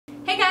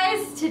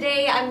guys,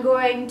 today I'm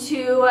going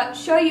to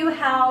show you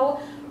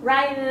how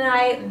Ryan and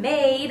I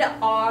made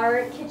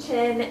our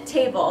kitchen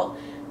table.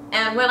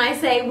 And when I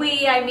say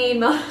we, I mean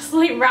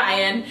mostly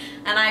Ryan,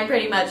 and I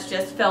pretty much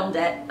just filmed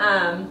it.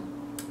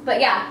 But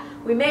yeah,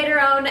 we made our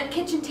own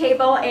kitchen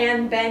table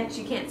and bench.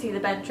 You can't see the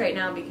bench right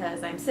now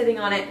because I'm sitting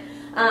on it.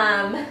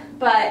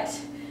 But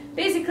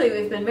basically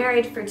we've been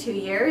married for 2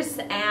 years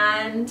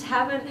and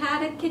haven't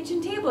had a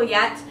kitchen table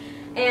yet.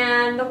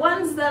 And the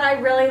ones that I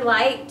really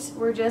liked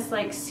were just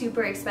like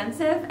super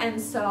expensive,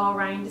 and so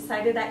Ryan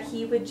decided that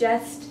he would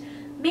just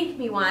make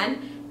me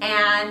one,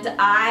 and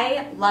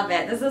I love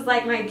it. This is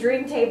like my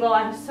dream table.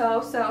 I'm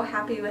so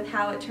happy with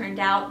how it turned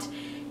out,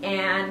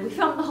 and we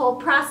filmed the whole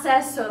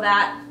process so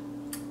that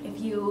if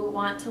you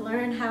want to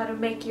learn how to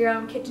make your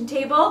own kitchen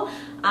table,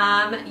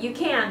 you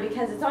can,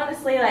 because it's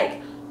honestly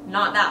like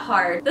not that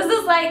hard. This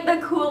is like the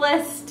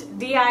coolest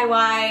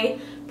DIY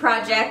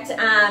project.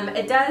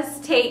 It does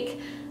take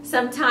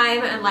some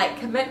time and like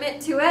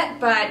commitment to it,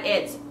 but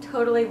it's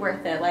totally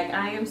worth it. Like,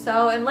 I am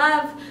so in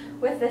love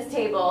with this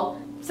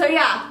table. So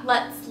yeah,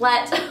 let's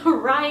let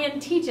Ryan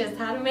teach us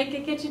how to make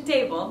a kitchen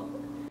table.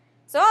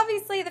 So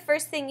obviously the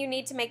first thing you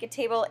need to make a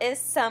table is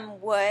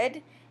some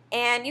wood,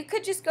 and you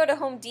could just go to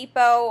Home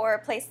Depot or a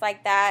place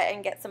like that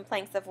and get some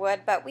planks of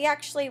wood, but we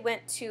actually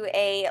went to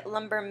a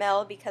lumber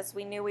mill because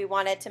we knew we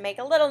wanted to make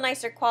a little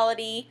nicer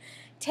quality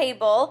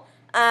table.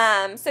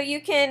 So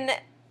you can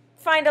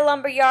find a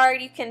lumber yard,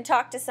 you can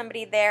talk to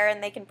somebody there,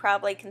 and they can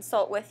probably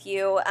consult with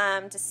you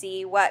to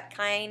see what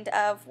kind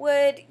of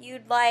wood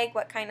you'd like,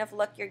 what kind of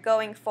look you're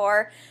going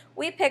for.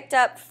 We picked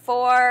up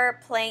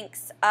 4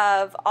 planks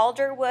of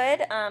alder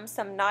wood,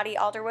 some knotty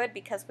alder wood,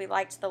 because we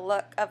liked the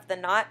look of the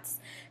knots.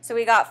 So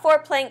we got 4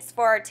 planks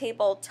for our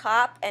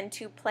tabletop and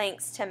 2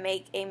 planks to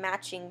make a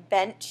matching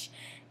bench.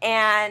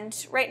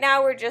 And right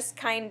now we're just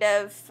kind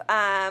of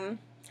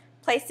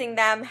placing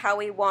them how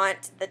we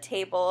want the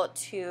table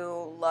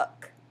to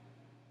look.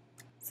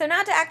 So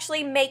now to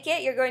actually make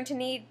it, you're going to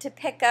need to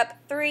pick up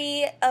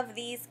 3 of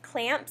these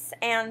clamps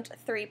and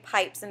 3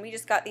 pipes. And we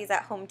just got these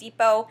at Home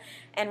Depot,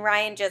 and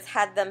Ryan just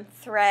had them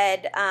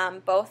thread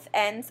both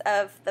ends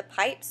of the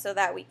pipes so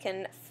that we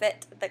can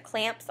fit the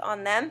clamps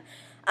on them.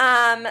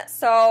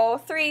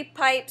 So 3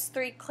 pipes,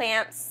 3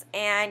 clamps,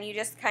 and you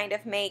just kind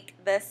of make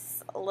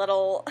this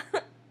little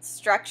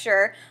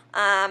structure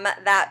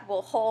that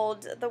will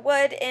hold the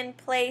wood in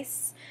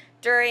place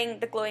during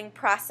the gluing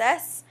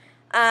process.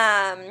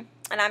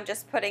 And I'm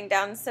just putting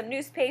down some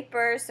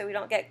newspaper so we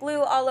don't get glue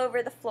all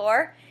over the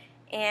floor.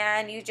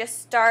 And you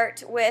just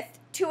start with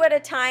 2 at a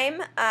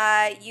time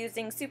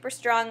using super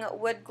strong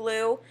wood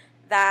glue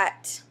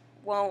that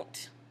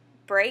won't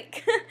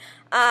break.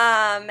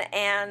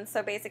 And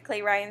so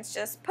basically Ryan's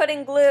just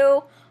putting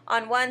glue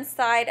on one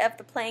side of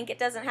the plank. It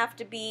doesn't have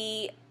to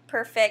be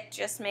perfect,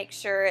 just make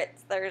sure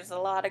there's a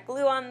lot of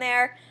glue on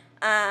there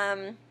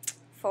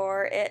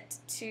for it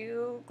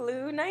to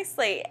glue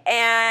nicely.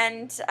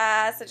 And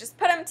so just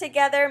put them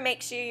together,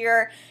 make sure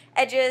your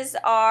edges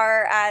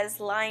are as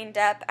lined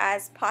up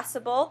as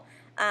possible,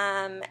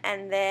 and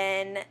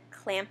then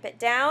clamp it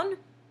down.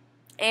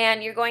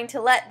 And you're going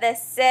to let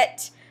this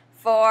sit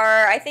for,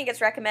 I think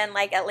it's recommend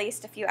like at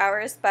least a few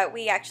hours, but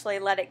we actually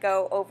let it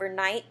go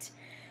overnight.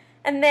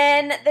 And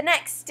then the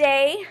next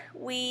day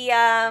we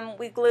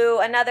glue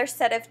another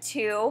set of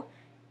 2,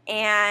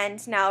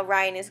 and now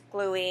Ryan is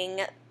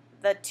gluing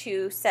the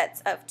 2 sets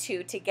of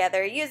 2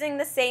 together using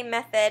the same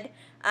method.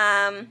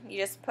 You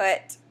just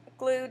put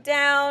glue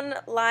down,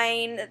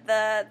 line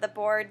the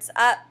boards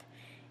up,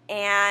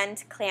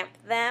 and clamp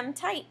them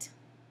tight.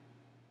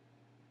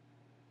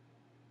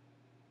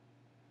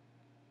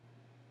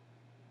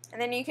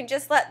 And then you can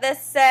just let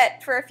this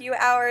set for a few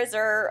hours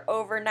or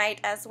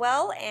overnight as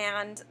well,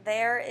 and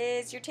there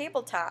is your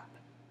tabletop.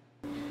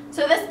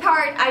 So this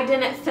part I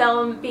didn't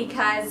film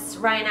because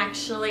Ryan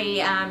actually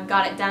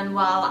got it done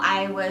while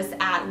I was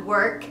at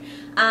work.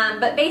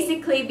 But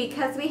basically,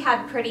 because we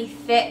had pretty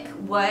thick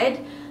wood,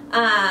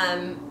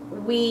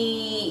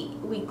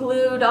 we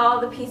glued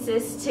all the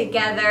pieces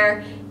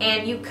together,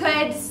 and you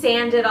could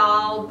sand it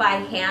all by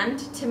hand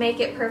to make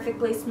it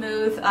perfectly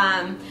smooth.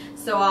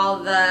 So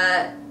all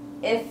the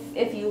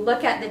if you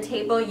look at the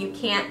table, you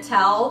can't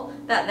tell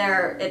that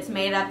it's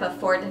made up of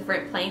 4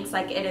 different planks.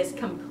 Like, it is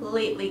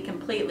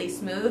completely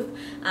smooth.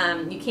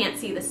 You can't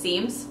see the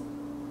seams.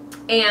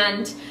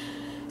 And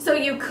so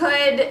you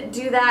could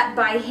do that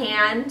by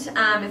hand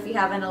if you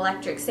have an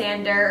electric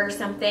sander or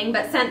something.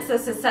 But since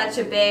this is such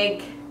a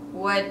big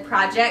wood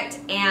project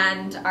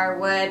and our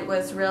wood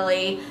was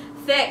really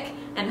thick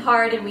and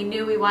hard, and we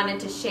knew we wanted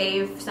to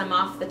shave some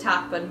off the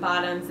top and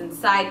bottoms and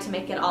side to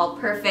make it all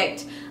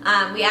perfect,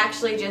 we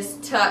actually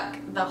just took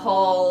the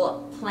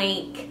whole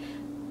plank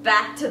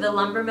back to the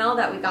lumber mill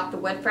that we got the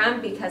wood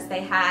from, because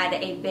they had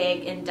a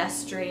big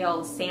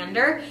industrial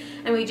sander,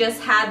 and we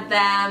just had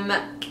them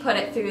put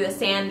it through the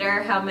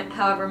sander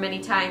however many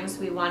times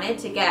we wanted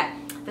to get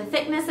the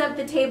thickness of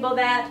the table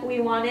that we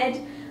wanted.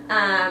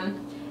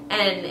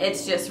 And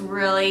it's just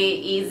really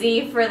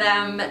easy for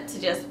them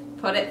to just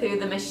put it through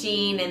the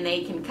machine, and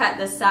they can cut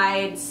the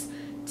sides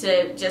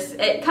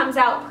it comes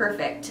out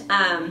perfect.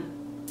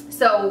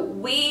 So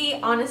we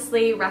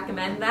honestly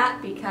recommend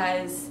that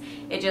because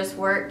it just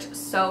worked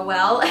so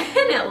well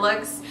and it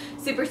looks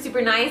super,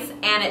 super nice,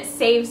 and it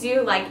saves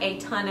you like a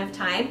ton of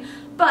time.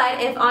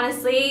 But if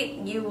honestly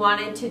you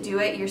wanted to do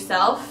it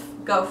yourself,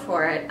 go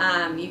for it.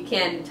 You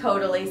can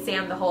totally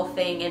sand the whole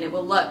thing and it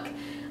will look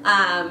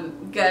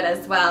good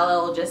as well.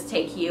 It'll just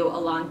take you a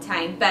long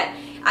time. But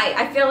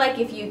I feel like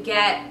if you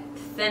get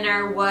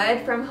thinner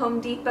wood from Home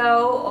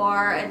Depot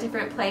or a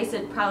different place,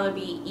 it'd probably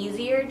be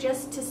easier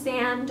just to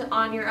sand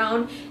on your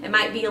own. It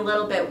might be a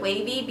little bit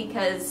wavy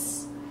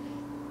because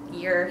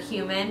you're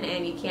human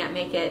and you can't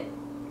make it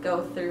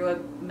go through a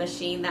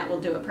machine that will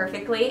do it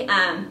perfectly.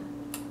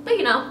 But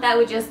you know, that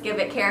would just give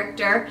it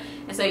character,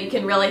 and so you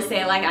can really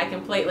say like, I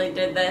completely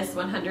did this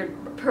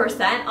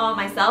 100% all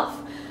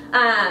myself.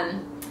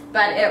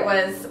 But it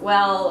was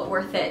well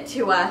worth it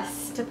to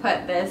us to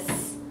put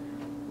this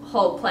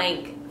whole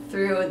plank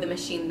through the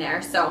machine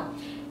there. So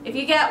if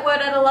you get wood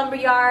at a lumber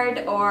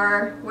yard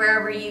or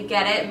wherever you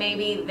get it,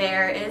 maybe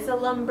there is a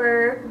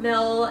lumber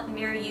mill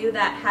near you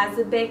that has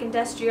a big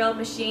industrial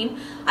machine,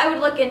 I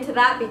would look into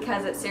that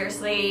because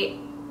it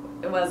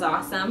was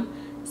awesome.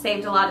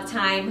 Saved a lot of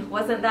time,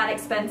 wasn't that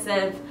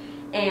expensive,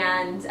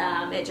 and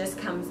it just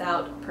comes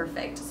out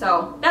perfect.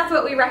 So that's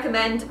what we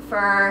recommend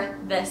for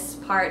this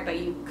part, but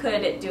you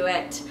could do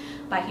it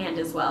by hand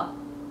as well.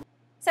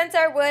 Since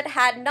our wood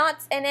had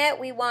knots in it,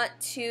 we want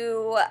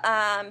to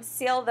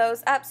seal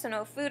those up so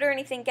no food or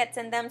anything gets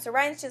in them. So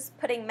Ryan's just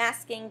putting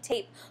masking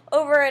tape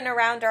over and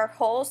around our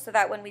holes so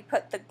that when we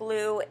put the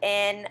glue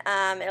in,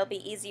 it'll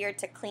be easier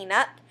to clean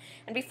up.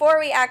 And before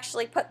we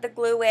actually put the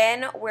glue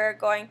in, we're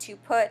going to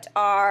put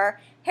our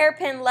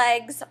hairpin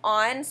legs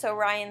on. So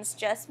Ryan's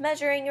just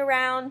measuring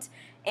around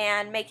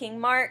and making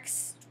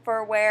marks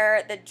for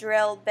where the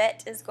drill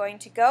bit is going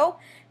to go.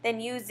 Then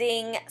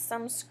using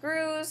some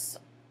screws,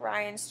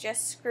 Ryan's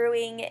just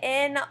screwing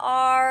in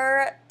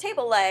our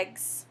table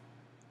legs.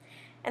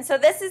 And so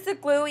this is the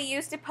glue. We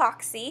used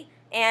epoxy,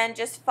 and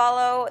just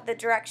follow the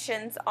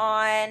directions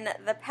on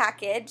the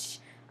package.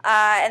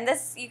 And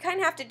this you kind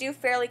of have to do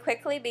fairly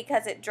quickly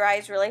because it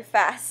dries really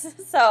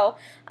fast. So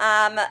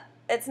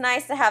it's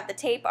nice to have the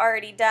tape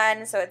already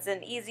done so it's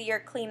an easier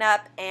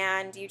cleanup,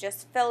 and you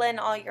just fill in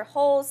all your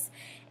holes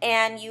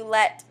and you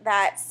let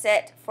that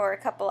sit for a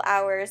couple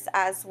hours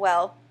as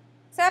well.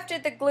 So after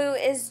the glue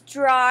is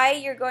dry,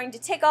 you're going to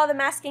take all the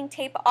masking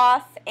tape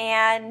off,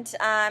 and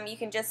you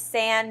can just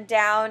sand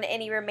down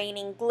any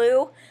remaining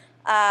glue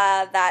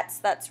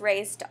that's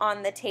raised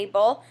on the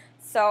table.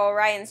 So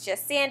Ryan's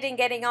just sanding,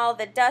 getting all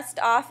the dust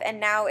off, and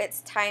now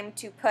it's time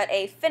to put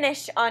a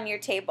finish on your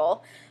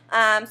table.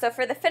 So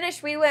for the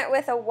finish, we went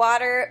with a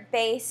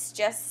water-based,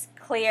 just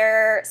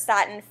clear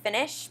satin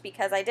finish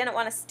because I didn't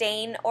want to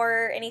stain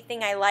or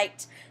anything. I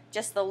liked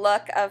just the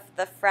look of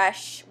the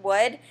fresh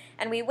wood,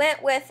 and we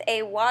went with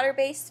a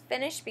water-based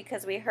finish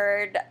because we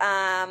heard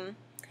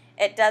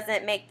it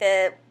doesn't make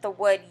the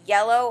wood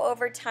yellow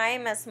over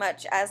time as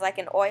much as like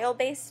an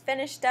oil-based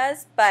finish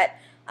does, but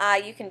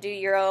you can do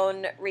your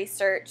own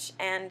research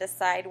and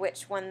decide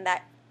which one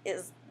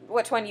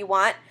you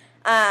want.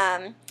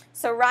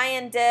 So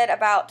Ryan did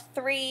about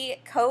 3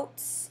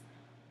 coats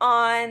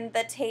on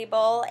the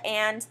table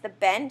and the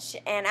bench,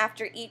 and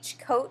after each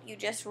coat you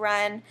just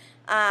run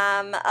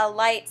a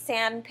light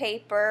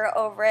sandpaper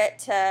over it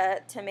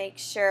to make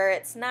sure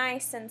it's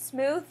nice and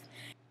smooth.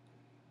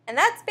 And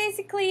that's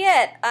basically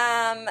it.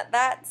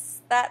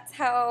 That's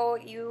how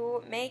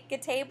you make a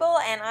table,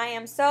 and I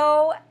am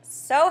so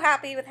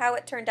happy with how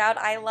it turned out.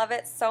 I love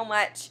it so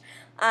much.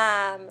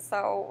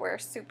 So we're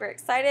super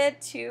excited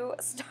to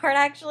start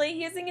actually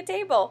using a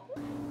table.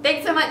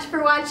 Thanks so much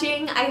for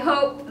watching. I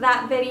hope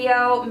that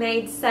video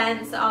made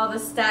sense, all the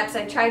steps.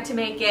 I tried to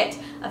make it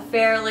a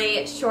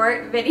fairly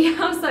short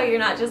video so you're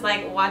not just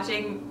like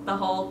watching the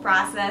whole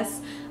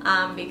process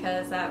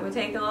because that would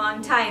take a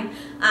long time.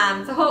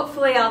 So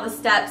hopefully all the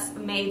steps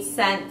made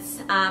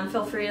sense.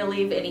 Feel free to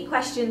leave any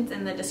questions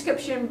in the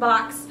description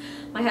box.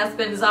 My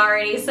husband's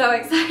already so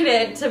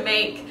excited to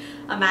make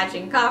a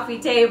matching coffee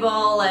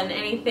table and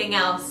anything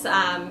else.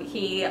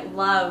 He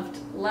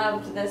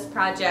loved this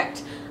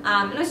project.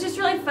 It was just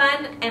really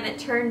fun, and it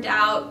turned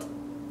out,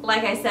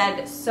 like I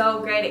said, so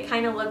great. It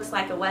kind of looks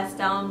like a West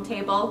Elm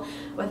table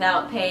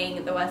without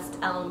paying the West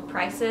Elm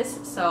prices,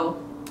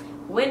 so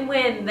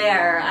win-win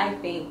there, I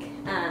think.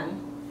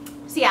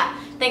 So yeah,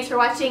 thanks for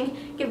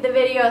watching. Give the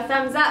video a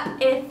thumbs up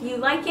if you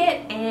like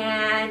it,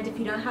 and if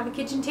you don't have a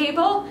kitchen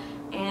table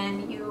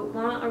and you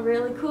want a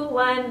really cool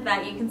one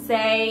that you can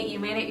say you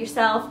made it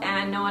yourself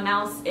and no one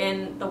else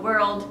in the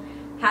world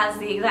has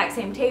the exact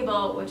same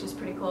table, which is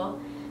pretty cool,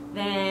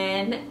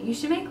 then you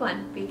should make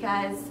one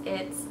because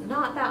it's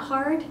not that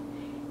hard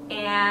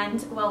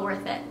and well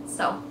worth it.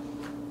 So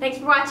thanks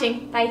for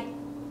watching. Bye.